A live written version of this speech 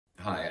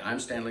I'm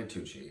Stanley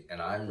Tucci,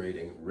 and I'm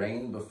reading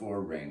Rain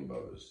Before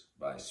Rainbows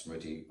by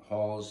Smriti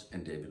Halls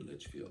and David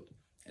Litchfield.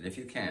 And if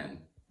you can,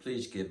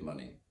 please give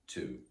money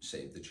to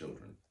Save the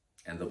Children.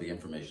 And there'll be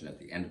information at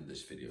the end of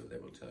this video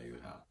that will tell you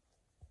how.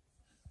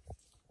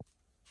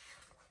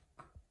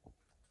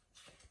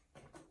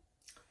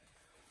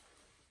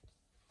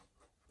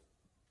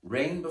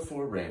 Rain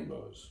before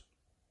rainbows,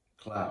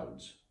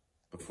 clouds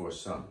before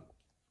sun.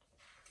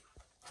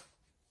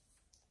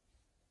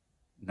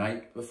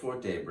 Night before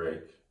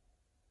daybreak,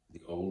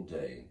 the old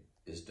day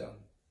is done.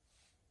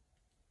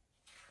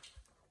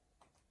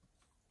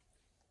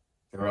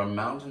 There are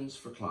mountains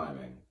for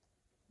climbing,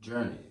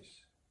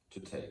 journeys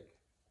to take.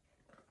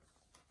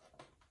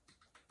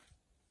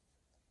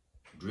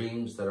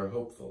 Dreams that are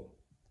hopeful,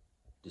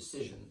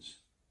 decisions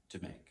to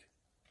make.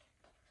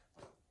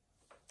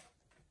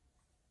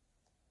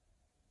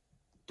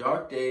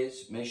 Dark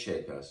days may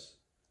shake us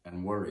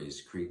and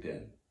worries creep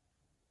in,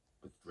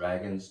 with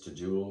dragons to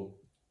duel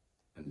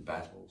and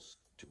battles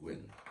to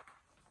win.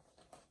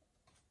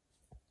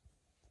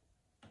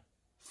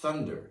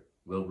 Thunder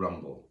will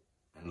rumble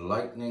and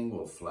lightning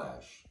will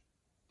flash.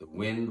 The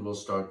wind will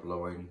start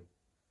blowing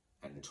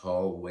and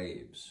tall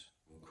waves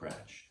will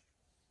crash.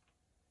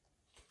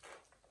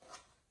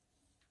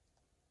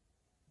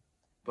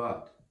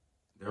 But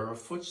there are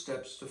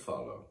footsteps to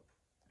follow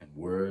and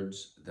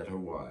words that are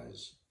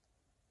wise,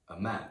 a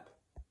map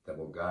that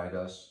will guide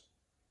us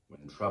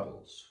when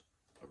troubles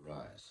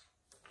arise.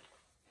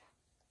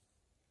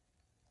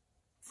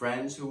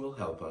 Friends who will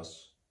help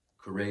us,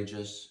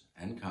 courageous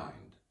and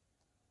kind,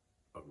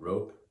 a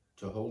rope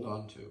to hold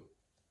on to,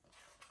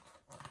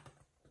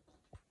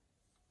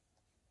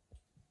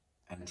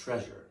 and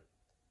treasure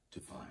to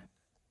find.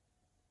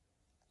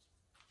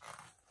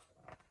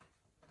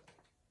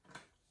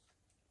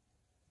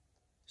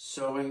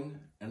 Sowing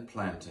and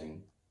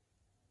planting,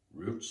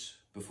 roots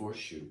before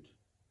shoot,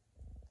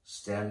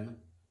 stem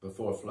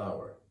before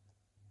flower,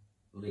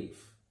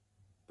 leaf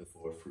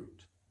before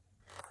fruit.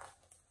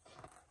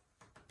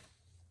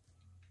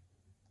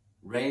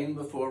 Rain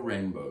before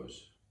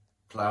rainbows,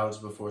 clouds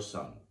before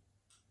sun,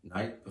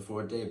 night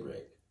before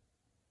daybreak,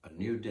 a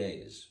new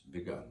day's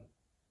begun.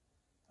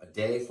 A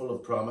day full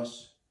of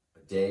promise,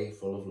 a day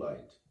full of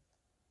light.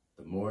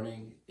 The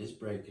morning is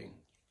breaking,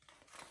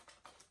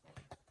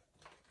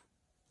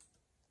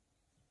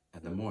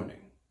 and the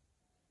morning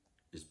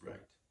is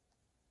bright.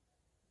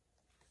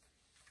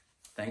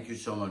 Thank you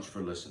so much for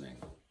listening.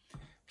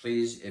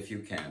 Please, if you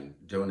can,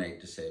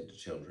 donate to Save the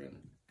Children,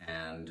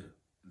 and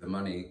the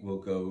money will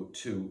go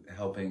to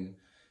helping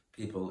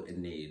people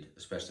in need,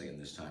 especially in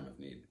this time of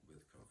need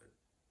with COVID.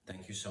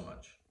 Thank you so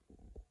much.